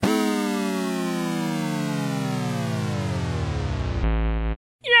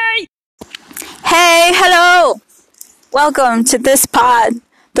Welcome to This Pod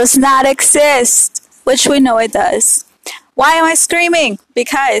Does Not Exist, which we know it does. Why am I screaming?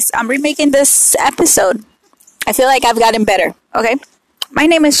 Because I'm remaking this episode. I feel like I've gotten better, okay? My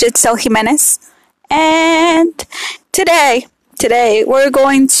name is Giselle Jimenez, and today we're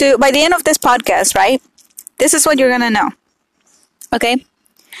going to, by the end of this podcast, right? This is what you're going to know, okay?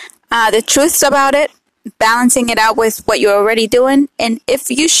 The truths about it, balancing it out with what you're already doing, and if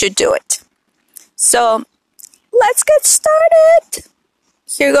you should do it. So, let's get started.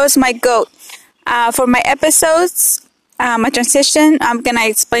 Here goes my GOAT. For my episodes, my transition, I'm going to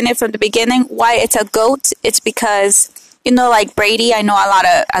explain it from the beginning. Why it's a GOAT. It's because, like Brady, I know a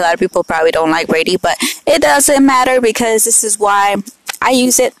lot of people probably don't like Brady, but it doesn't matter because this is why I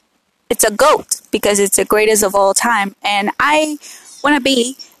use it. It's a GOAT because it's the greatest of all time. And I want to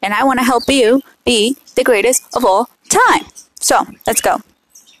be, and I want to help you be the greatest of all time. So, let's go.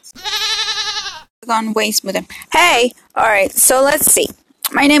 Gone way smoother. Hey, alright, so let's see.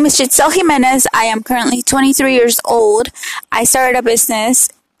 My name is Giselle Jimenez. I am currently 23 years old. I started a business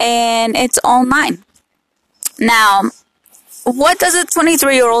and it's online. Now, what does a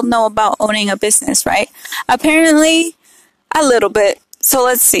 23-year-old know about owning a business, right? Apparently, a little bit. So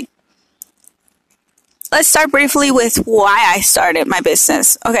let's see. Let's start briefly with why I started my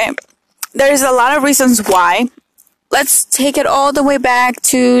business. Okay, there's a lot of reasons why. Let's take it all the way back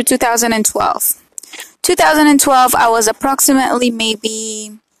to 2012. 2012, I was approximately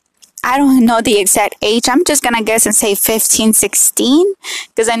maybe, I don't know the exact age. I'm just going to guess and say 15, 16,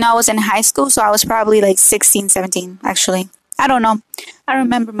 because I know I was in high school, so I was probably like 16, 17, actually. I don't know. I don't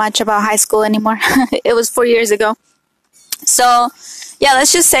remember much about high school anymore. It was 4 years ago. So, yeah,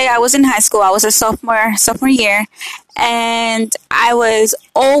 let's just say I was in high school. I was a sophomore year, and I was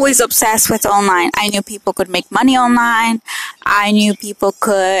always obsessed with online. I knew people could make money online. I knew people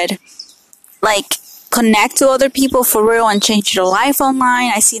could, connect to other people for real and change their life online.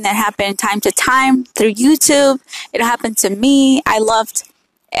 I seen that happen time to time through YouTube. It happened to me. I loved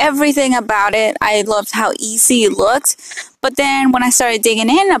everything about it. I loved how easy it looked. But then when I started digging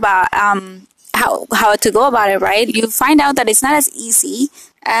in about how to go about it, right, you find out that it's not as easy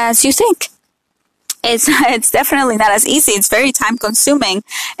as you think. It's definitely not as easy. It's very time consuming.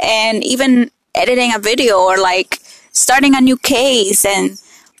 And even editing a video or starting a new case and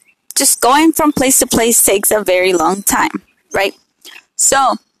just going from place to place takes a very long time, right?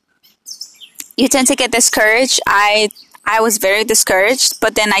 So you tend to get discouraged. I was very discouraged,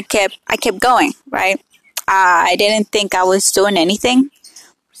 but then I kept going, right? I didn't think I was doing anything,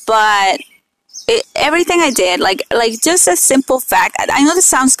 but everything I did, just a simple fact. I know this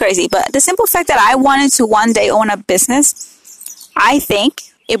sounds crazy, but the simple fact that I wanted to one day own a business, I think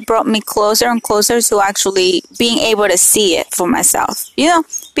it brought me closer and closer to actually being able to see it for myself.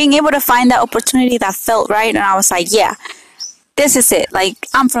 Being able to find that opportunity that felt right. And I was like, yeah, this is it.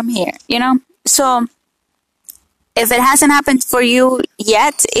 I'm from here, So if it hasn't happened for you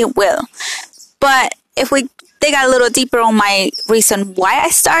yet, it will. But if we dig a little deeper on my reason why I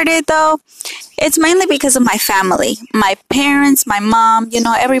started, though, it's mainly because of my family, my parents, my mom,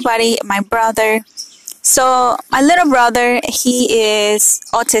 everybody, my brother. So my little brother, he is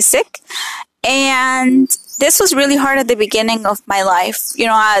autistic, and this was really hard at the beginning of my life,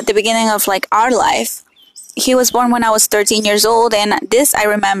 at the beginning of our life. He was born when I was 13 years old, and this I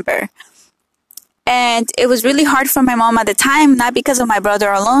remember. And it was really hard for my mom at the time, not because of my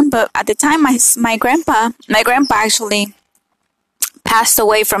brother alone, but at the time my grandpa actually passed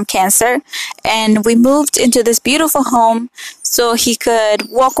away from cancer, and we moved into this beautiful home so he could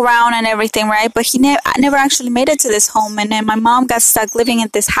walk around and everything, right? But he never actually made it to this home, and then my mom got stuck living in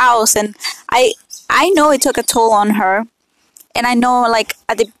this house, and I know it took a toll on her, and I know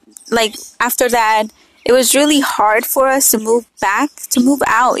after that it was really hard for us to move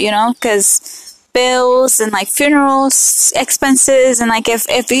out, because bills and funerals expenses, and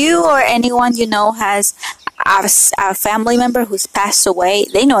if you or anyone has a family member who's passed away,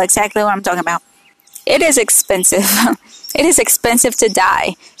 they know exactly what I'm talking about. It is expensive. It is expensive to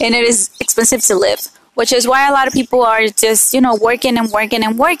die, and it is expensive to live, which is why a lot of people are just, working and working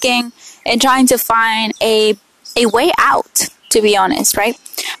and working and trying to find a way out, to be honest, right?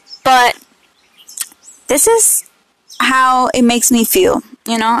 But this is how it makes me feel,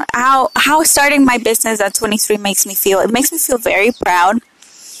 how starting my business at 23 makes me feel. It makes me feel very proud.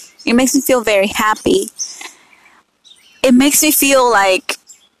 It makes me feel very happy. It makes me feel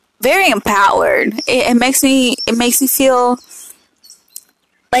very empowered. It makes me feel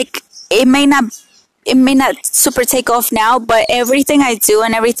like it may not super take off now, but everything I do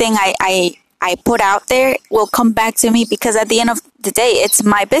and everything I put out there will come back to me, because at the end of the day, it's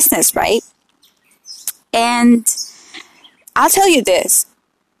my business, right? And I'll tell you this.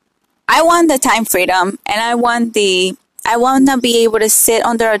 I want the time freedom, and I want to be able to sit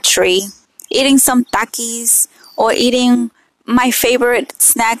under a tree eating some takis or eating my favorite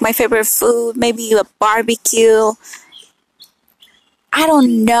snack, my favorite food, maybe a barbecue. I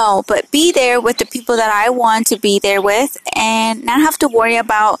don't know, but be there with the people that I want to be there with and not have to worry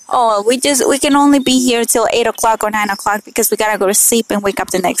about, oh, we can only be here till 8 o'clock or 9 o'clock because we gotta go to sleep and wake up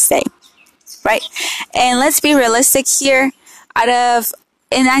the next day. Right? And let's be realistic here.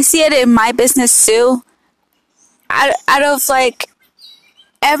 And I see it in my business too, out of like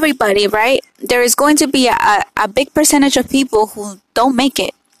everybody, right? There is going to be a big percentage of people who don't make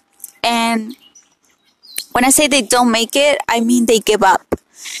it. And when I say they don't make it, I mean they give up.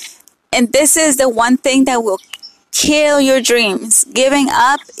 And this is the one thing that will kill your dreams. Giving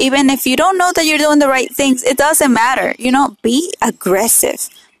up, even if you don't know that you're doing the right things, it doesn't matter. Be aggressive.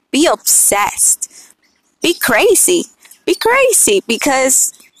 Be obsessed. Be crazy. Be crazy,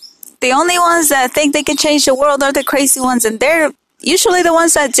 because the only ones that think they can change the world are the crazy ones, and they're usually the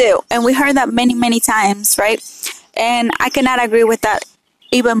ones that do. And we heard that many, many times, right? And I cannot agree with that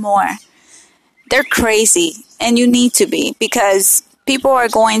even more. They're crazy, and you need to be, because people are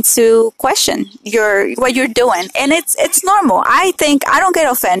going to question what you're doing, and it's normal. I don't get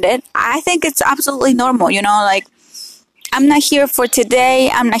offended. I think it's absolutely normal. Like, I'm not here for today.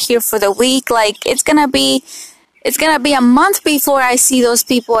 I'm not here for the week. Like, it's gonna be a month before I see those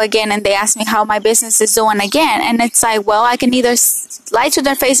people again, and they ask me how my business is doing again. And it's like, well, I can either lie to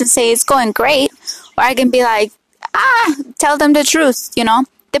their face and say it's going great, or I can be like, tell them the truth.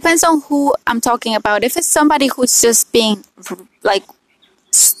 Depends on who I'm talking about. If it's somebody who's just being like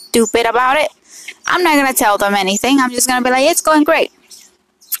stupid about it, I'm not gonna tell them anything. I'm just gonna be like, it's going great,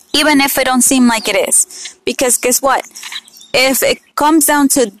 even if it don't seem like it is. Because guess what? If it comes down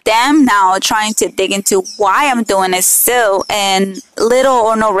to them now trying to dig into why I'm doing it still and little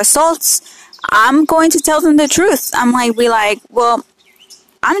or no results, I'm going to tell them the truth. Well,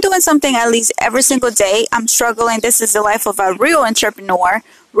 I'm doing something at least every single day. I'm struggling. This is the life of a real entrepreneur.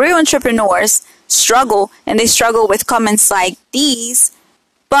 Real entrepreneurs struggle, and they struggle with comments like these,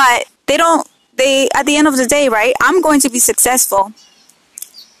 but at the end of the day, right? I'm going to be successful.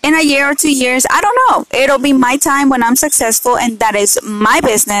 In a year or 2 years, I don't know. It'll be my time when I'm successful, and that is my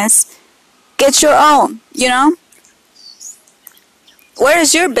business. Get your own, Where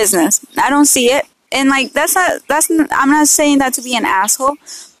is your business? I don't see it. And like, I'm not saying that to be an asshole,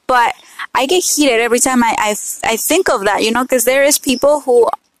 but I get heated every time I think of that, because there is people who,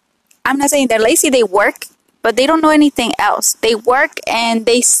 I'm not saying they're lazy, they work, but they don't know anything else. They work and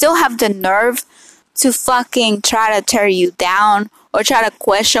they still have the nerve to fucking try to tear you down or try to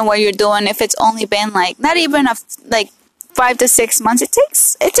question what you're doing if it's only been like, not even 5 to 6 months.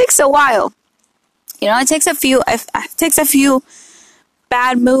 It takes a while. It takes a few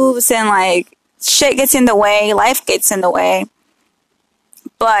bad moves, and like, shit gets in the way, life gets in the way.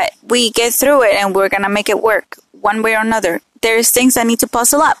 But we get through it, and we're gonna make it work one way or another. There's things that need to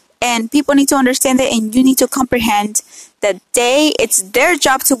puzzle up, and people need to understand it, and you need to comprehend that it's their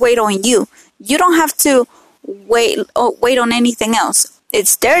job to wait on you. You don't have to wait on anything else.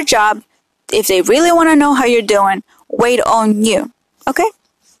 It's their job. If they really want to know how you're doing, wait on you. Okay?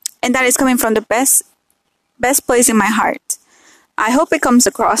 And that is coming from the best place in my heart. I hope it comes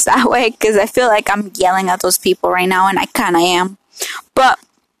across that way, because I feel like I'm yelling at those people right now, and I kind of am. But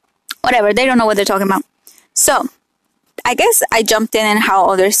whatever, they don't know what they're talking about. So I guess I jumped in and how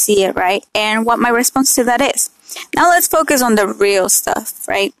others see it, right? And what my response to that is. Now let's focus on the real stuff,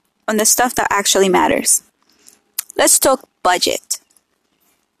 right? On the stuff that actually matters. Let's talk budget.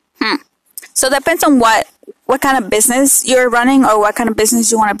 So it depends on what kind of business you're running or what kind of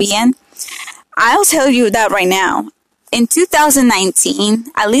business you want to be in. I'll tell you that right now. In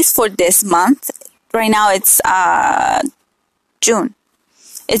 2019, at least for this month, right now it's June.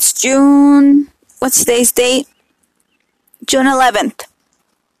 It's June, what's today's date? June 11th.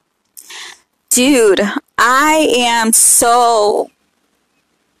 Dude, I am so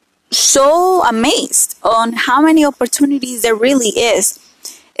amazed on how many opportunities there really is.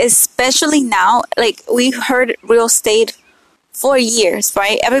 Especially now, like, we've heard real estate for years,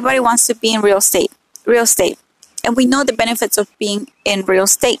 right? Everybody wants to be in real estate. And we know the benefits of being in real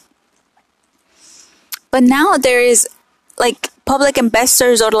estate. But now there is like public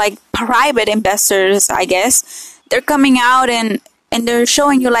investors, or like private investors, I guess. They're coming out and they're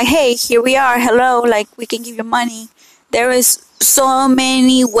showing you like, hey, here we are. Hello, like, we can give you money. There is so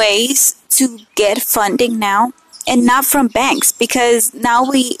many ways to get funding now, and not from banks, because now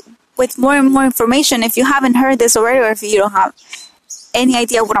with more and more information, if you haven't heard this already, or if you don't have any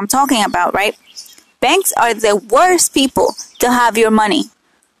idea what I'm talking about, right? Banks are the worst people to have your money.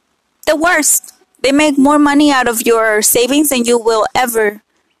 The worst. They make more money out of your savings than you will ever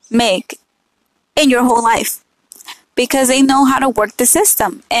make in your whole life, because they know how to work the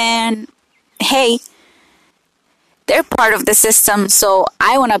system. And hey, they're part of the system, so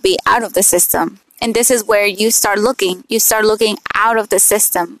I want to be out of the system. And this is where you start looking. You start looking out of the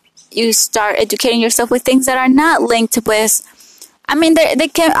system. You start educating yourself with things that are not linked with. I mean, they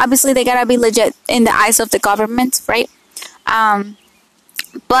can obviously, they gotta be legit in the eyes of the government, right?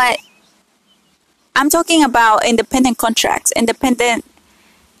 But I'm talking about independent contracts, independent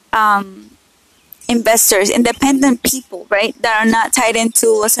investors, independent people, right? That are not tied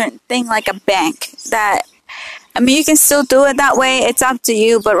into a certain thing like a bank. That, I mean, you can still do it that way. It's up to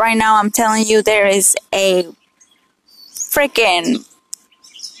you. But right now, I'm telling you, there is a freaking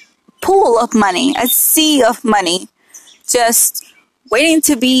pool of money, a sea of money, just waiting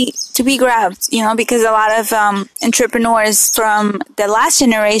to be grabbed. You know, because a lot of entrepreneurs from the last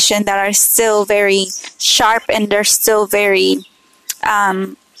generation that are still very sharp, and they're still very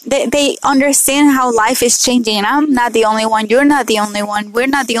they understand how life is changing. And I'm not the only one. You're not the only one. We're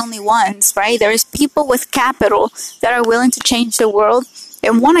not the only ones, right? There's people with capital that are willing to change the world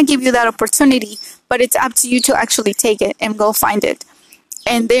and want to give you that opportunity, but it's up to you to actually take it and go find it.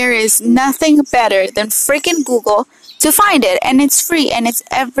 And there is nothing better than freaking Google to find it. And it's free and it's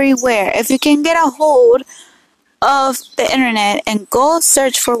everywhere. If you can get a hold of the internet and go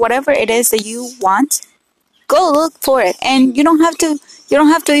search for whatever it is that you want, go look for it. And you don't have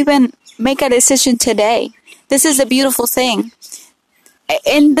to even make a decision today. This is a beautiful thing.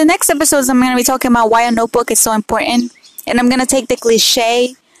 In the next episodes, I'm going to be talking about why a notebook is so important. And I'm going to take the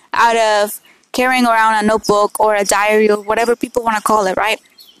cliche out of carrying around a notebook or a diary or whatever people want to call it, right?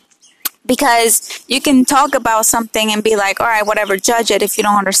 Because you can talk about something and be like, all right, whatever, judge it if you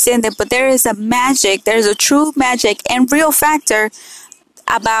don't understand it. But there is a magic, there's a true magic and real factor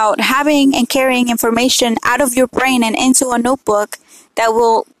about having and carrying information out of your brain and into a notebook that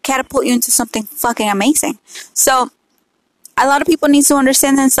will catapult you into something fucking amazing. So a lot of people need to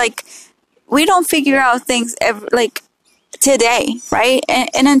understand that it's like, we don't figure out things like today, right?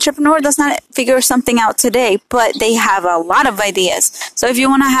 An entrepreneur does not figure something out today, but they have a lot of ideas. So if you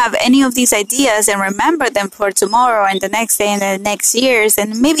want to have any of these ideas and remember them for tomorrow and the next day and the next years,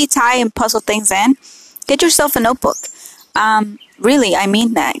 and maybe tie and puzzle things in, get yourself a notebook. Really, I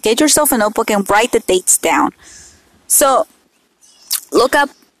mean that. Get yourself a notebook and write the dates down. So look up,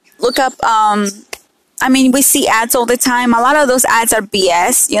 I mean, we see ads all the time. A lot of those ads are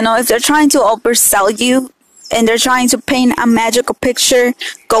BS. You know, if they're trying to oversell you and they're trying to paint a magical picture,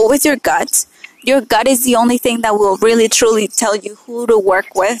 go with your gut. Your gut is the only thing that will really, truly tell you who to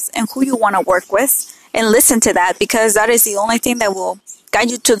work with and who you want to work with. And listen to that, because that is the only thing that will guide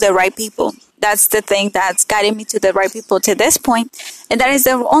you to the right people. That's the thing that's guided me to the right people to this point. And that is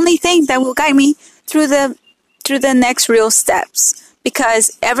the only thing that will guide me through the next real steps.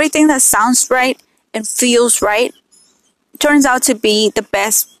 Because everything that sounds right and feels right turns out to be the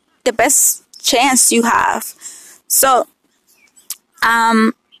best chance you have. So,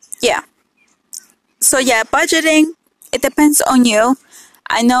 yeah. So yeah, budgeting, it depends on you.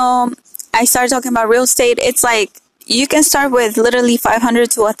 I know I started talking about real estate. It's like, you can start with literally $500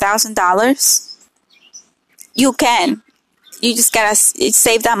 to $1,000. You can. You just gotta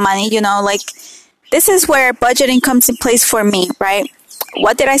save that money, you know, like, this is where budgeting comes in place for me, right?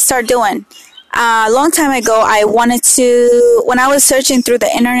 What did I start doing? A long time ago, I wanted to, when I was searching through the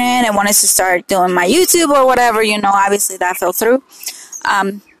internet, I wanted to start doing my YouTube or whatever, you know, obviously that fell through.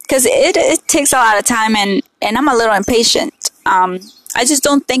 Because it takes a lot of time and I'm a little impatient. I just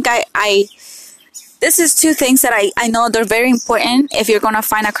don't think this is two things that I know they're very important if you're going to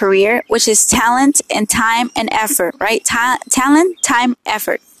find a career, which is talent and time and effort, right? Talent, time,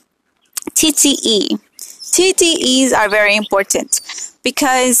 effort. TTE. TTEs are very important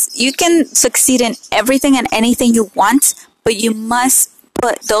because you can succeed in everything and anything you want, but you must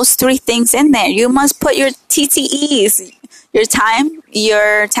put those three things in there. You must put your TTEs, your time,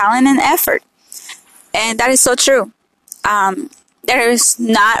 your talent, and effort. And that is so true. There is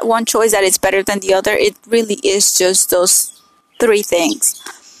not one choice that is better than the other. It really is just those three things.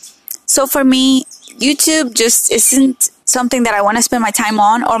 So for me, YouTube just isn't something that I want to spend my time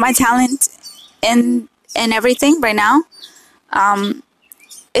on, or my talent and everything right now.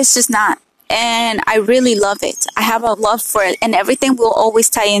 It's just not. And I really love it. I have a love for it, and everything will always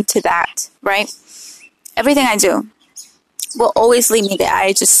tie into that, right? Everything I do will always lead me there.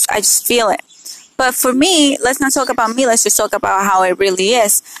 I just feel it. But for me, let's not talk about me. Let's just talk about how it really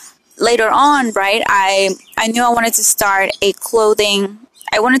is. Later on, right, I knew I wanted to start a clothing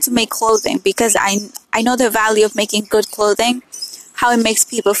I wanted to make clothing because I know the value of making good clothing, how it makes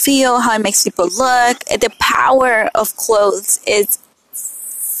people feel, how it makes people look. The power of clothes is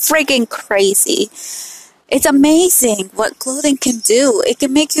freaking crazy. It's amazing what clothing can do. It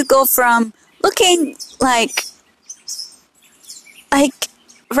can make you go from looking like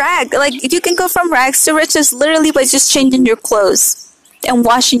you can go from rags to riches literally by just changing your clothes and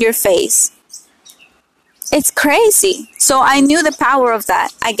washing your face. It's crazy. So I knew the power of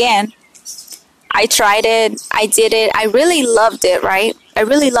that. Again, I tried it. I did it. I really loved it, right? I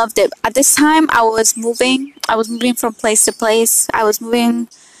really loved it. At this time, I was moving from place to place. I was moving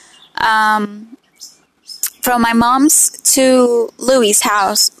from my mom's to Louie's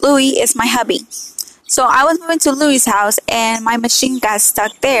house. Louie is my hubby. So I was moving to Louie's house and my machine got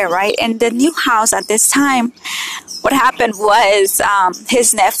stuck there, right? And the new house at this time, what happened was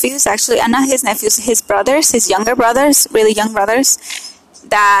his nephews, actually, not his nephews, his brothers, his younger brothers, really young brothers,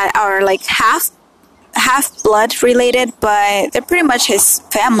 that are like half blood related, but they're pretty much his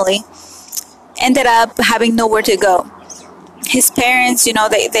family, ended up having nowhere to go. His parents, you know,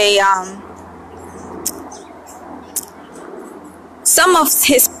 they some of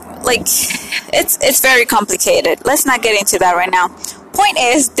his, like, it's very complicated. Let's not get into that right now. Point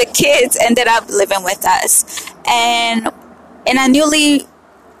is, the kids ended up living with us, and in a newly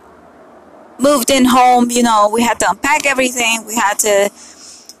moved in home, you know, we had to unpack everything. We had to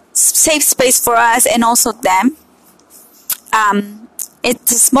save space for us and also them.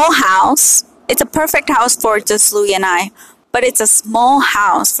 It's a small house. It's a perfect house for just Louie and I, but it's a small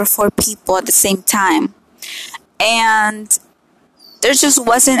house for 4 people at the same time, and there just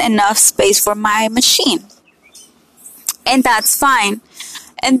wasn't enough space for my machine. And that's fine.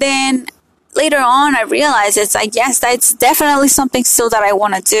 And then later on, I realized it's like, yes, that's definitely something still that I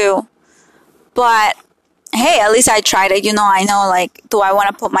want to do. But hey, at least I tried it. You know, I know, like, do I want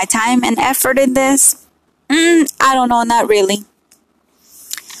to put my time and effort in this? I don't know, not really.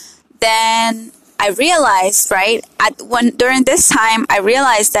 Then I realized, right, during this time, I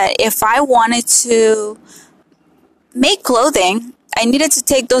realized that if I wanted to make clothing, I needed to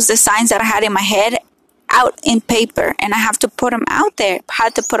take those designs that I had in my head out in paper, and I have to put them out there.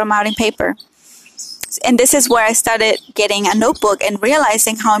 Had to put them out in paper. And this is where I started getting a notebook and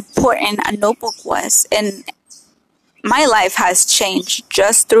realizing how important a notebook was. And my life has changed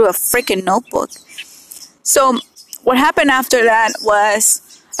just through a freaking notebook. So what happened after that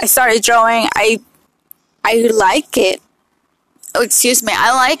was I started drawing. I like it. Oh, excuse me.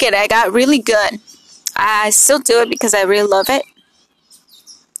 I like it. I got really good. I still do it because I really love it.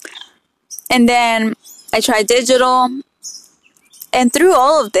 And then I tried digital. And through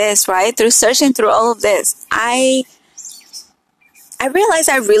all of this, right, through searching through all of this, I realized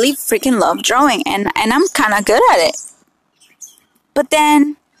I really freaking love drawing, and I'm kind of good at it. But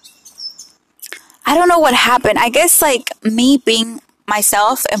then, I don't know what happened. I guess, like, me being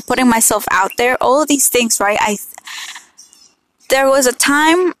myself and putting myself out there, all of these things, right, there was a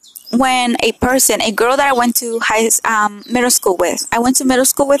time when a girl that I went to middle school with, I went to middle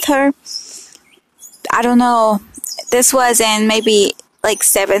school with her. I don't know. This was in maybe like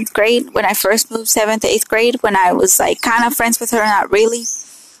 7th grade when I first moved, 7th, 8th grade, when I was like kind of friends with her, not really.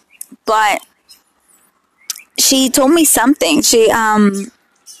 But she told me something.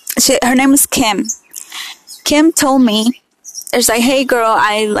 Her name was Kim. Kim told me, it's like, hey girl,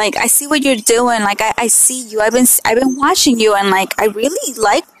 I see what you're doing. Like, I see you. I've been watching you, and like, I really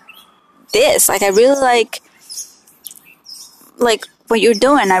like this. Like, I really like what you're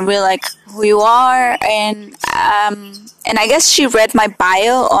doing. I really like who you are, and I guess she read my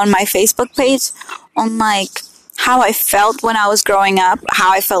bio on my Facebook page on like how I felt when I was growing up,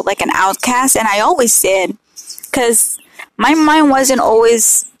 how I felt like an outcast, and I always did, because my mind wasn't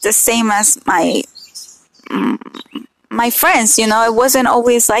always the same as my friends, you know. It wasn't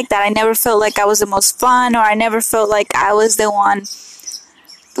always like that. I never felt like I was the most fun, or I never felt like I was the one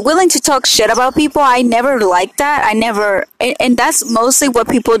willing to talk shit about people. I never liked that. And that's mostly what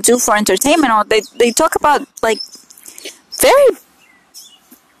people do for entertainment. Or they talk about like very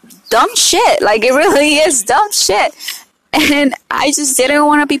dumb shit. Like, it really is dumb shit. And I just didn't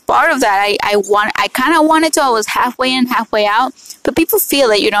want to be part of that. I kind of wanted to. I was halfway in, halfway out. But people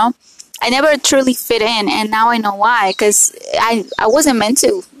feel it, you know. I never truly fit in, and now I know why. Because I wasn't meant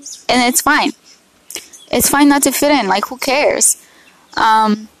to, and it's fine. It's fine not to fit in. Like, who cares?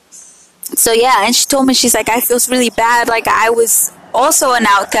 So yeah, and she told me, she's like, I feel really bad. Like, I was also an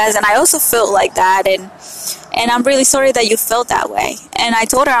outcast, and I also felt like that, and I'm really sorry that you felt that way. And I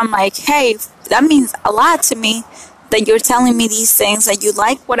told her, I'm like, hey, that means a lot to me that you're telling me these things, that you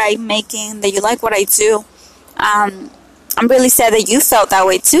like what I'm making, that you like what I do. I'm really sad that you felt that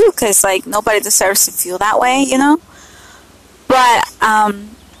way too, because like nobody deserves to feel that way, you know. But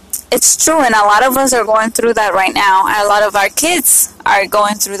it's true, and a lot of us are going through that right now. A lot of our kids are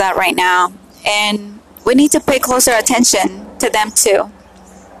going through that right now, and we need to pay closer attention to them too.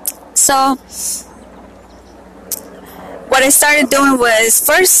 So what I started doing was,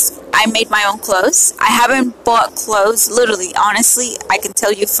 first I made my own clothes. I haven't bought clothes, literally, honestly, I can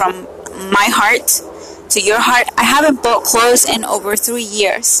tell you from my heart to your heart, I haven't bought clothes in over 3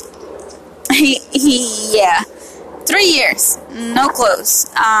 years. Yeah, 3 years, no clothes.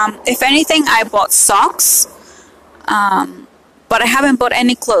 If anything, I bought socks, but I haven't bought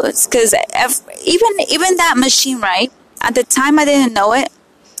any clothes, because even that machine, right? At the time, I didn't know it,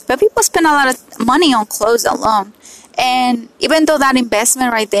 but people spend a lot of money on clothes alone. And even though that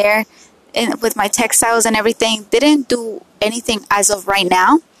investment right there, with my textiles and everything, didn't do anything as of right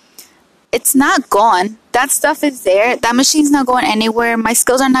now, it's not gone. That stuff is there. That machine's not going anywhere. My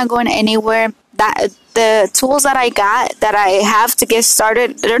skills are not going anywhere. That the tools that I got, that I have to get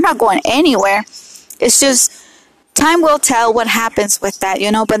started, they're not going anywhere. It's just time will tell what happens with that,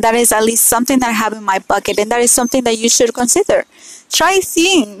 you know. But that is at least something that I have in my bucket, and that is something that you should consider. Try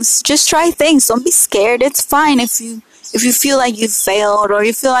things. Just try things. Don't be scared. It's fine if you feel like you failed, or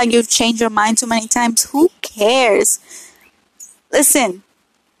you feel like you've changed your mind too many times. Who cares? Listen,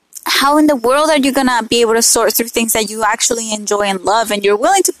 how in the world are you gonna be able to sort through things that you actually enjoy and love, and you're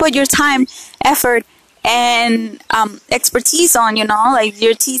willing to put your time, effort, and expertise on, you know, like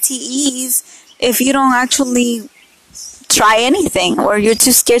your TTEs, if you don't actually try anything, or you're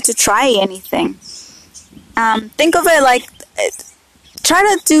too scared to try anything? Think of it like, try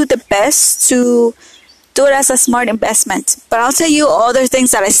to do the best to do it as a smart investment. But I'll tell you other things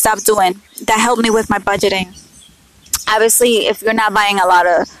that I stopped doing that helped me with my budgeting. Obviously, if you're not buying a lot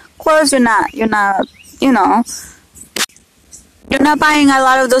of clothes, you're not buying a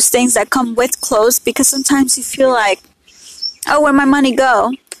lot of those things that come with clothes, because sometimes you feel like, oh, where'd my money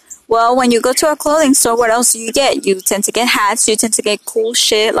go? Well, when you go to a clothing store, what else do you get? You tend to get hats, you tend to get cool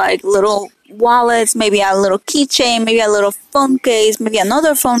shit like little wallets, maybe a little keychain, maybe a little phone case, maybe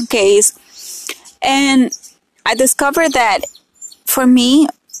another phone case. And I discovered that for me,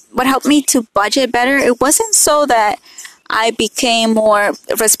 what helped me to budget better, it wasn't so that I became more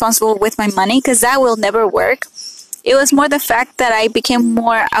responsible with my money, because that will never work. It was more the fact that I became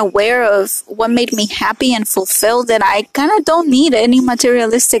more aware of what made me happy and fulfilled, that I kind of don't need any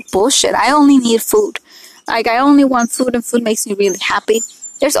materialistic bullshit. I only need food. Like, I only want food, and food makes me really happy.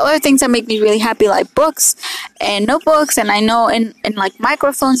 There's other things that make me really happy, like books and notebooks, and I know, and like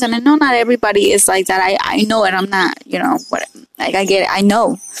microphones, and I know not everybody is like that. I know it. I'm not, you know, what, like, I get it. I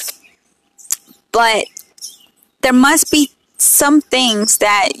know. But there must be some things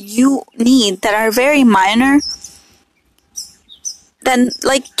that you need that are very minor, then,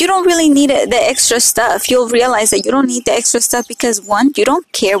 like, you don't really need the extra stuff. You'll realize that you don't need the extra stuff because, one, you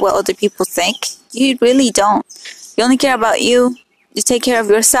don't care what other people think. You really don't. You only care about you. You take care of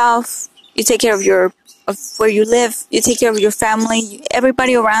yourself. You take care of where you live. You take care of your family,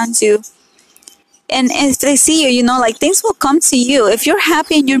 everybody around you. And if they see you, you know, like, things will come to you. If you're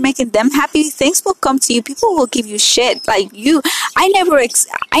happy and you're making them happy, things will come to you. People will give you shit. Like, I never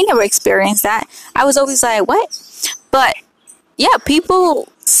experienced that. I was always like, what? But yeah, people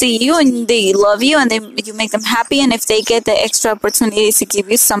see you and they love you, and you make them happy. And if they get the extra opportunity to give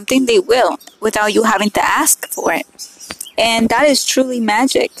you something, they will, without you having to ask for it. And that is truly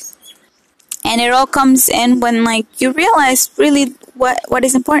magic. And it all comes in when, like, you realize really what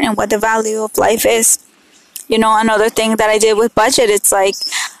is important, what the value of life is. You know, another thing that I did with budget, it's like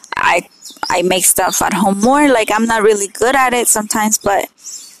I make stuff at home more. Like, I'm not really good at it sometimes, but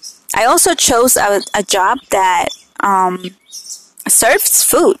I also chose a job that serves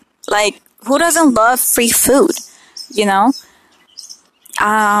food. Like, who doesn't love free food, you know?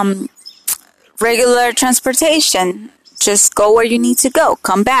 Regular transportation. Just go where you need to go.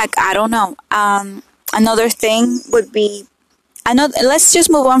 Come back. I don't know. Another thing would be, let's just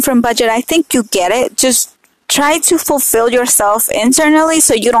move on from budget. I think you get it. Just try to fulfill yourself internally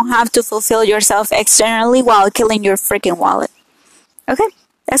so you don't have to fulfill yourself externally while killing your freaking wallet. Okay?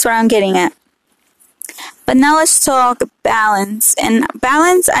 That's what I'm getting at. But now let's talk balance. And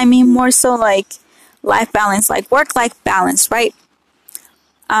balance, I mean more so like life balance, like work-life balance, right?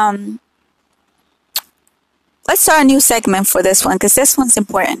 Let's start a new segment for this one, because this one's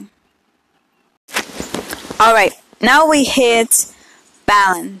important. All right, now we hit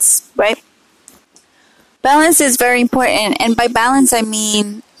balance, right? Balance is very important, and by balance I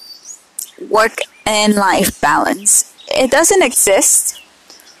mean work and life balance. It doesn't exist,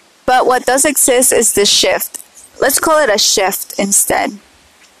 but what does exist is the shift. let's call it a shift instead.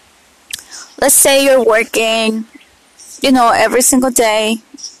 Let's say you're working, every single day.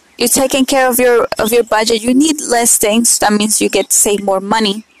 You're taking care of your budget. You need less things. That means you get to save more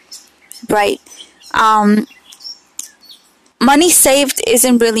money, right? Money saved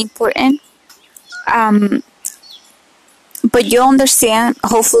isn't really important, but you'll understand,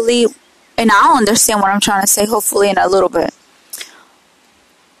 hopefully, and I'll understand what I'm trying to say, hopefully, in a little bit.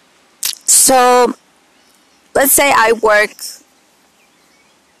 So, let's say I work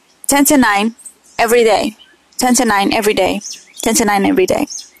 10 to 9 every day. 10 to 9 every day. 10 to 9 every day.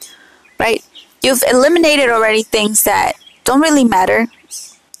 Right? You've eliminated already things that don't really matter.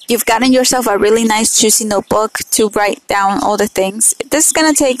 You've gotten yourself a really nice juicy notebook to write down all the things. This is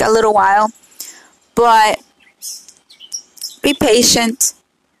going to take a little while, but be patient.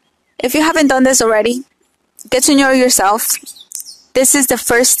 If you haven't done this already, get to know yourself. This is the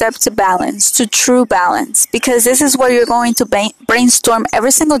first step to balance, to true balance, because this is where you're going to brainstorm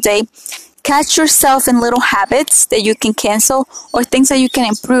every single day. Catch yourself in little habits that you can cancel or things that you can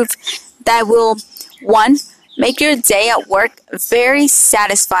improve that will, one, make your day at work very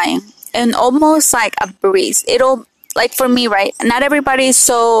satisfying and almost like a breeze. It'll, like for me, right? Not everybody is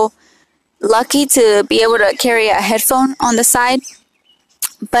so lucky to be able to carry a headphone on the side.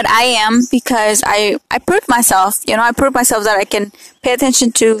 But I am, because I proved myself, I proved myself that I can pay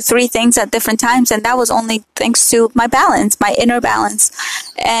attention to 3 things at different times. And that was only thanks to my balance, my inner balance.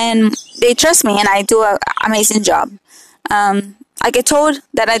 And they trust me and I do an amazing job. I get told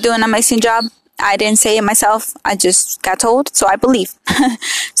that I do an amazing job. I didn't say it myself. I just got told. So I believe.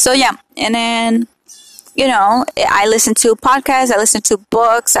 So yeah. And then, I listen to podcasts, I listen to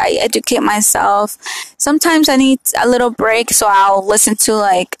books, I educate myself. Sometimes I need a little break, so I'll listen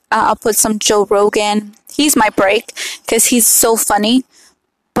to I'll put some Joe Rogan. He's my break because he's so funny,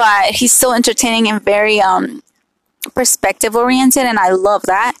 but he's so entertaining and very perspective oriented, and I love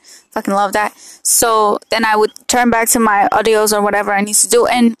that. Fucking love that. So then I would turn back to my audios or whatever I need to do,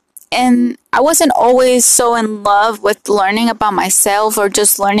 and I wasn't always so in love with learning about myself or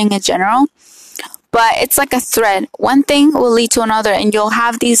just learning in general. But it's like a thread. One thing will lead to another, and you'll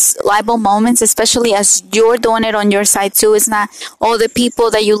have these liable moments, especially as you're doing it on your side too. It's not all the people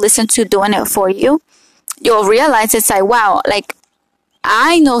that you listen to doing it for you. You'll realize it's like, wow,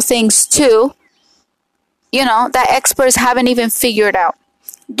 I know things too, that experts haven't even figured out.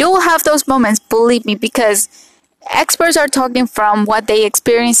 You'll have those moments, believe me, because experts are talking from what they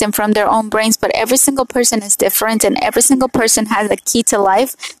experience and from their own brains, but every single person is different, and every single person has a key to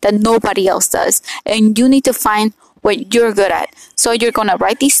life that nobody else does. And you need to find what you're good at. So you're going to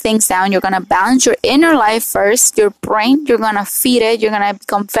write these things down. You're going to balance your inner life first, your brain. You're going to feed it. You're going to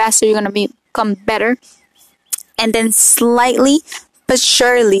become faster. You're going to become better. And then slightly but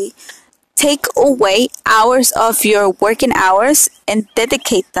surely take away hours of your working hours and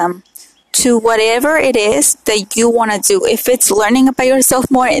dedicate them to whatever it is that you want to do. If it's learning about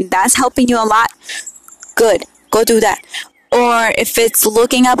yourself more and that's helping you a lot, good, go do that. Or if it's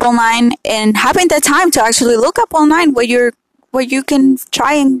looking up online and having the time to actually look up online what you can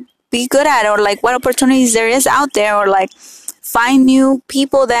try and be good at, or what opportunities there is out there, or find new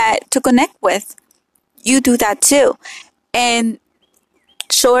people to connect with, you do that too. And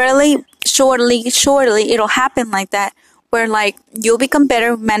surely it'll happen like that, where you'll become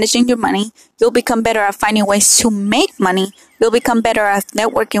better managing your money. You'll become better at finding ways to make money. You'll become better at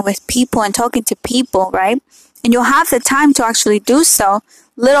networking with people and talking to people, right? And you'll have the time to actually do so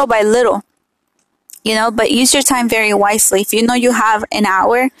little by little, but use your time very wisely. If you know you have an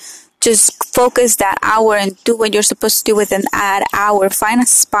hour, just focus that hour and do what you're supposed to do within that hour. Find a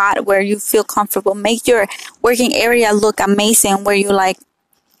spot where you feel comfortable. Make your working area look amazing, where you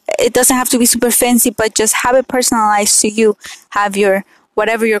it doesn't have to be super fancy, but just have it personalized to you. Have your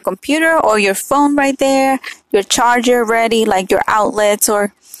computer or your phone right there, your charger ready, your outlets,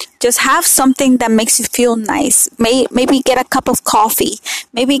 or just have something that makes you feel nice. Maybe get a cup of coffee.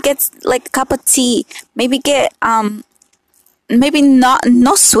 Maybe get a cup of tea. Maybe get maybe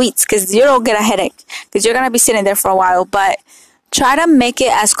no sweets, because you'll get a headache because you're gonna be sitting there for a while. But try to make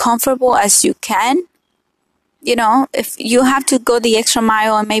it as comfortable as you can. If you have to go the extra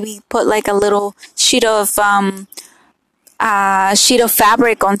mile and maybe put a little sheet of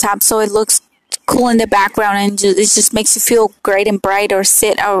fabric on top so it looks cool in the background and it just makes you feel great and bright, or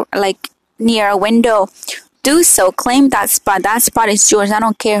sit near a window, do so. Claim that spot. That spot is yours. I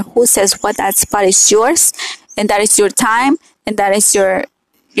don't care who says what. That spot is yours, and that is your time, and that is your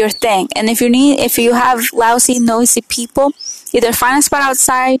thing. And if you have lousy, noisy people, either find a spot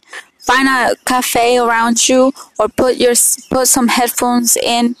outside, find a cafe around you, or put some headphones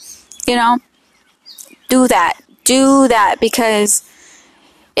in. Do that. do that because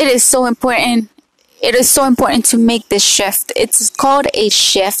it is so important. It is so important to make this shift. It's called a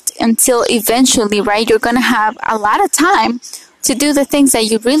shift until eventually, right, you're going to have a lot of time to do the things that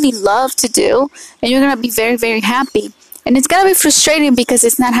you really love to do, and you're going to be very, very happy. And it's going to be frustrating because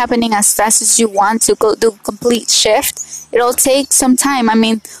it's not happening as fast as you want to go do complete shift. It'll take some time. I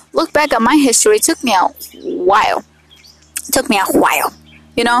mean, look back at my history. It took me a while.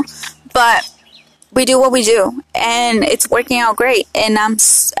 You know, but we do what we do, and it's working out great. And I'm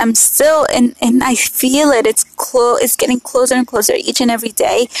still, and I feel it. It's getting closer and closer each and every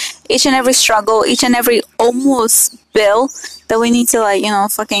day, each and every struggle, each and every almost bill that we need to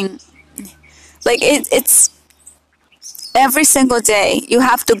fucking it's every single day. You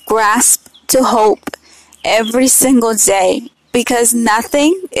have to grasp to hope every single day because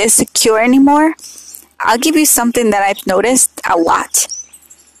nothing is secure anymore. I'll give you something that I've noticed a lot.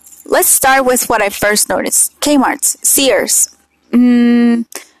 Let's start with what I first noticed. Kmart, Sears, freaking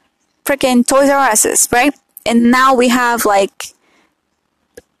Toys R Us, right? And now we have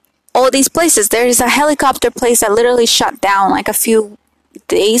all these places. There is a helicopter place that literally shut down a few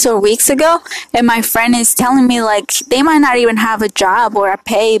days or weeks ago, and my friend is telling me they might not even have a job or a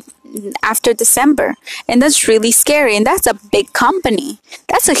pay after December, and that's really scary. And that's a big company.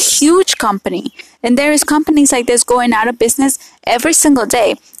 That's a huge company, and there is companies like this going out of business every single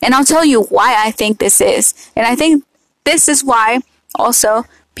day. And I'll tell you why I think this is, and I think this is why also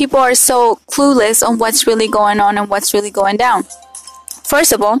people are so clueless on what's really going on and what's really going down.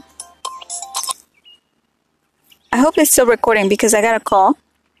 First of all, I hope it's still recording because I got a call.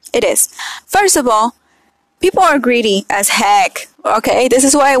 It is. First of all, people are greedy as heck. Okay, this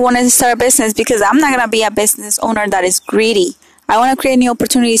is why I wanted to start a business, because I'm not going to be a business owner that is greedy. I want to create new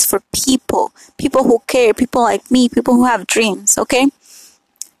opportunities for people who care, people like me, people who have dreams, okay?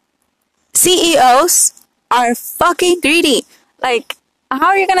 CEOs are fucking greedy. How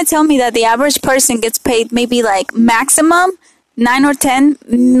are you going to tell me that the average person gets paid maybe maximum 9 or 10,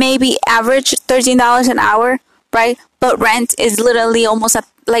 maybe average $13 an hour, right? But rent is literally almost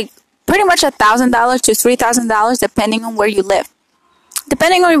pretty much $1,000 to $3,000 depending on where you live.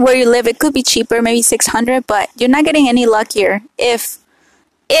 Depending on where you live, it could be cheaper, maybe $600, but you're not getting any luckier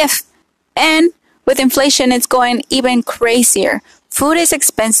and with inflation, it's going even crazier. Food is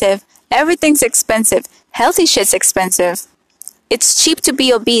expensive. Everything's expensive. Healthy shit's expensive. It's cheap to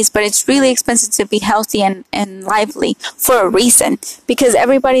be obese, but it's really expensive to be healthy and lively for a reason, because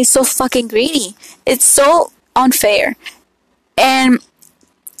everybody's so fucking greedy. It's so unfair. And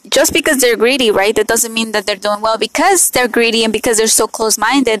just because they're greedy, right, that doesn't mean that they're doing well. Because they're greedy and because they're so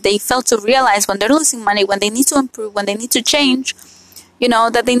close-minded, they fail to realize when they're losing money, when they need to improve, when they need to change,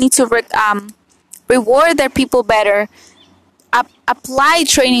 that they need to reward their people better, apply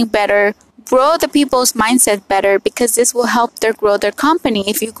training better, grow the people's mindset better, because this will help grow their company.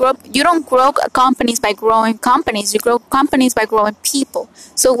 If you don't grow companies by growing companies, you grow companies by growing people.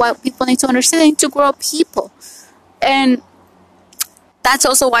 So what people need to understand, they need to grow people. And that's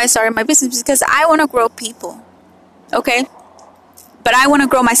also why I started my business, because I want to grow people, okay? But I want to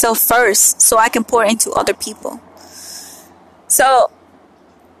grow myself first so I can pour into other people. So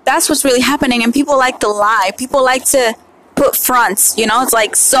that's what's really happening. And people like to lie. People like to put fronts,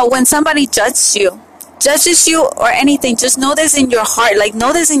 It's so when somebody judges you or anything, just know this in your heart.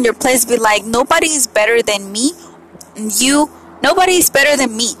 Know this in your place. Be nobody is better than me. Nobody is better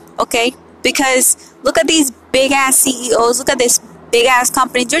than me, okay? Because look at these big-ass CEOs. Look at this big-ass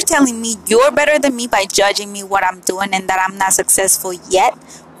company. You're telling me you're better than me by judging me what I'm doing and that I'm not successful yet?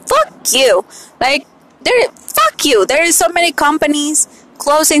 Fuck you. Fuck you. There is so many companies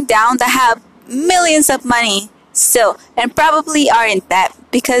closing down that have millions of money still and probably are in debt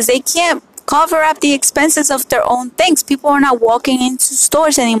because they can't cover up the expenses of their own things. People are not walking into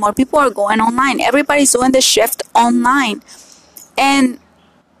stores anymore. People are going online. Everybody's doing the shift online. And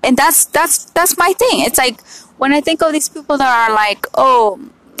that's my thing. It's when I think of these people that are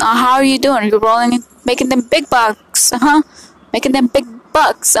how are you doing? You're rolling, making them big bucks, making them big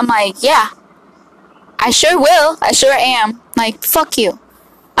bucks. I'm yeah, I sure will. I sure am. Fuck you.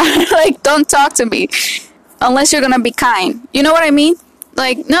 Don't talk to me unless you're gonna be kind. You know what I mean?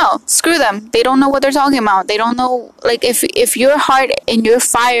 No, screw them. They don't know what they're talking about. They don't know. If your heart and your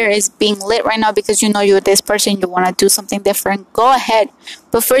fire is being lit right now because you're this person, you want to do something different, go ahead.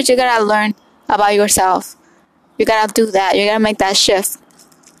 But first, you gotta learn about yourself. You gotta do that. You gotta make that shift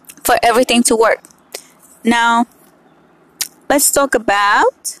for everything to work. Now, let's talk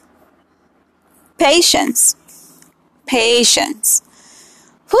about patience. Patience.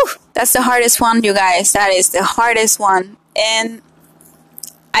 Whew, that's the hardest one, you guys. That is the hardest one. And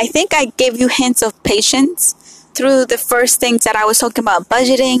I think I gave you hints of patience through the first things that I was talking about,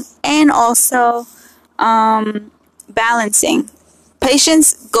 budgeting and also balancing.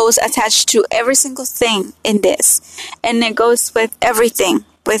 Patience goes attached to every single thing in this, and it goes with everything,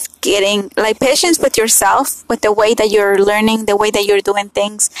 with getting like patience with yourself, with the way that you're learning, the way that you're doing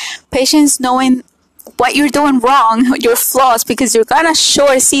things, patience knowing what you're doing wrong, your flaws, because you're gonna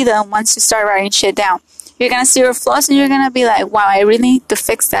sure see them once you start writing shit down. You're gonna see your flaws and you're gonna be like, wow, I really need to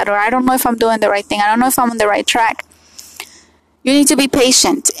fix that, or I don't know if I'm doing the right thing, I don't know if I'm on the right track. You need to be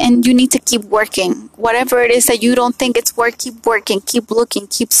patient and you need to keep working. Whatever it is that you don't think it's work, keep working, keep looking,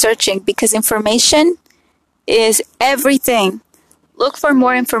 keep searching, because information is everything. Look for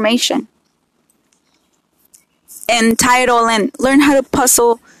more information and tie it all in. Learn how to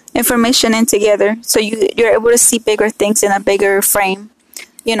puzzle information in together so you're able to see bigger things in a bigger frame.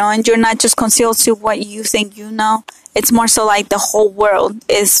 And you're not just concealed to what you think you know. It's more so like the whole world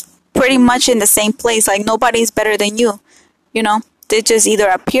is pretty much in the same place. Like nobody's better than you. They just either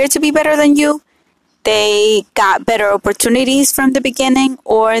appear to be better than you, they got better opportunities from the beginning,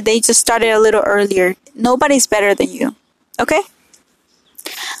 or they just started a little earlier. Nobody's better than you. Okay?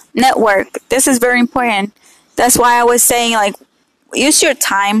 Network. This is very important. That's why I was saying, like, use your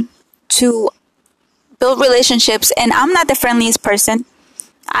time to build relationships. And I'm not the friendliest person.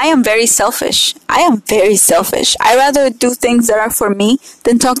 I am very selfish. I rather do things that are for me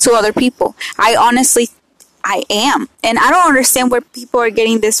than talk to other people. I am. And I don't understand where people are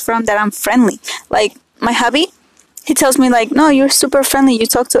getting this from, that I'm friendly. Like, my hubby, he tells me, like, no, you're super friendly. You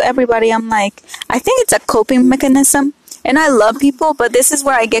talk to everybody. I'm like, I think it's a coping mechanism. And I love people, but this is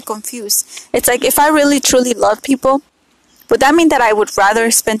where I get confused. It's like, if I really, truly love people, would that mean that I would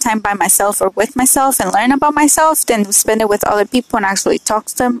rather spend time by myself or with myself and learn about myself than spend it with other people and actually talk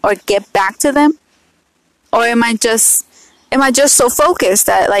to them or get back to them? Or am I just so focused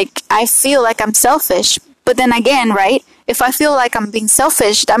that, like, I feel like I'm selfish? But then again, right, if I feel like I'm being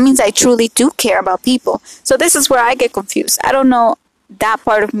selfish, that means I truly do care about people. So this is where I get confused. I don't know that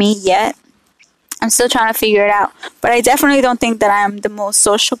part of me yet. I'm still trying to figure it out. But I definitely don't think that I am the most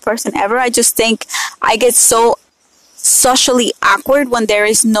social person ever. I just think I get so socially awkward when there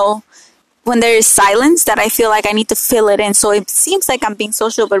is silence, that I feel like I need to fill it in. So it seems like I'm being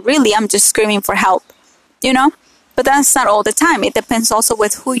social, but really I'm just screaming for help, But that's not all the time. It depends also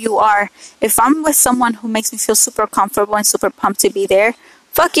with who you are. If I'm with someone who makes me feel super comfortable and super pumped to be there,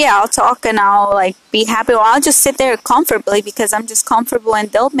 fuck yeah, I'll talk and I'll like be happy. Or I'll just sit there comfortably because I'm just comfortable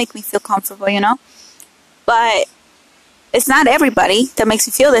and they'll make me feel comfortable, But it's not everybody that makes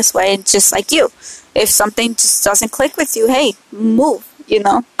me feel this way. It's just like you. If something just doesn't click with you, hey, move,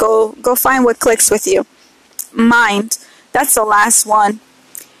 Go find what clicks with you. Mind. That's the last one.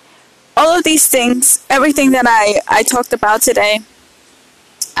 All of these things, everything that I talked about today,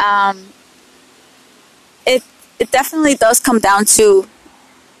 it definitely does come down to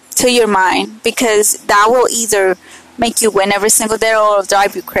your mind, because that will either make you win every single day or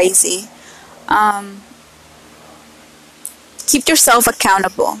drive you crazy. Keep yourself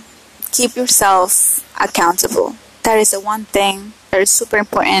accountable. That is the one thing that is super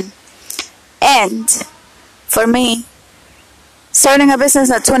important. And for me, starting a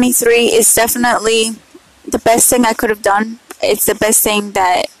business at 23 is definitely the best thing I could have done. It's the best thing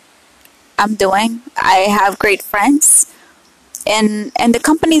that I'm doing. I have great friends. And the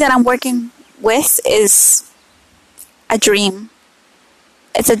company that I'm working with is a dream.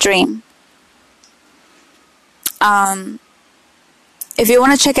 It's a dream. If you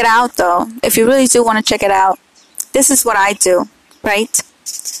want to check it out, though, if you really do want to check it out, this is what I do, right?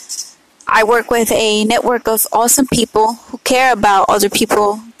 I work with a network of awesome people who care about other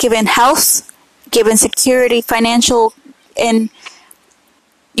people, giving health, giving security, financial, and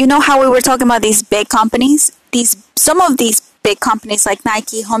you know how we were talking about these big companies? Some of these big companies like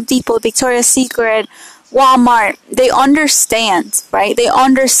Nike, Home Depot, Victoria's Secret, Walmart, they understand, right? They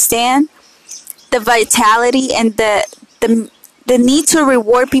understand the vitality and the need to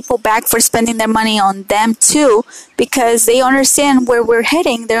reward people back for spending their money on them too, because they understand where we're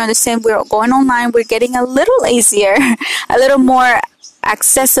heading. They understand we're going online, we're getting a little easier, a little more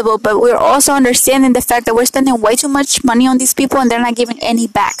accessible, but we're also understanding the fact that we're spending way too much money on these people and they're not giving any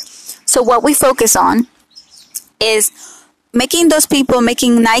back. So what we focus on is making those people,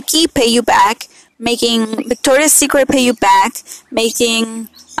 making Nike pay you back, making Victoria's Secret pay you back, making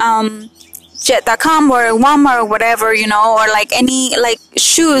Jet.com or Walmart or whatever, or like any, like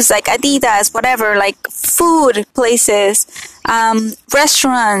shoes, like Adidas, whatever, like food places,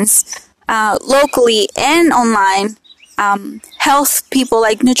 restaurants, locally and online, health people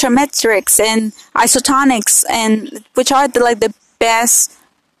like Nutrametrics and Isotonics, and which are the best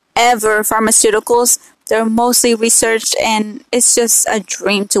ever pharmaceuticals They're mostly researched, and it's just a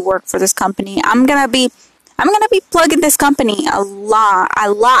dream to work for this company. I'm gonna be plugging this company a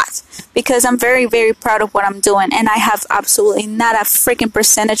lot, because I'm very, very proud of what I'm doing, and I have absolutely not a freaking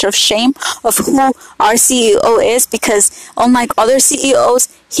percentage of shame of who our CEO is, because unlike other CEOs,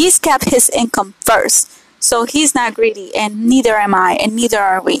 he's kept his income first. So he's not greedy, and neither am I, and neither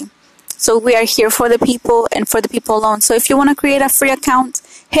are we. So we are here for the people and for the people alone. So if you want to create a free account,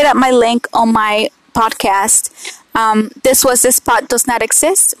 hit up my link on my podcast. This pot does not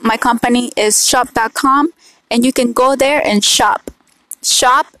exist. My company is shop.com, and you can go there and shop,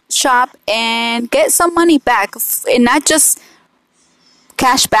 and get some money back, and not just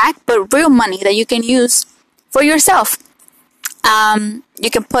cash back, but real money that you can use for yourself. You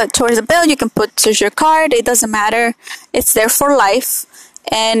can put towards a bill, you can put towards your card, it doesn't matter. It's there for life.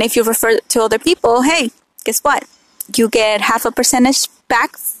 And if you refer it to other people, hey, guess what? You get half a percentage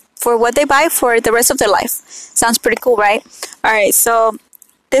back for what they buy for the rest of their life. Sounds pretty cool, right? All right, so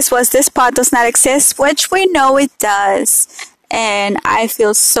this pot does not exist, which we know it does. And I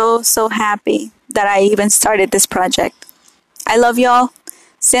feel so happy that I even started this project. I love y'all.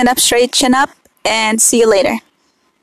 Stand up straight, chin up, and see you later.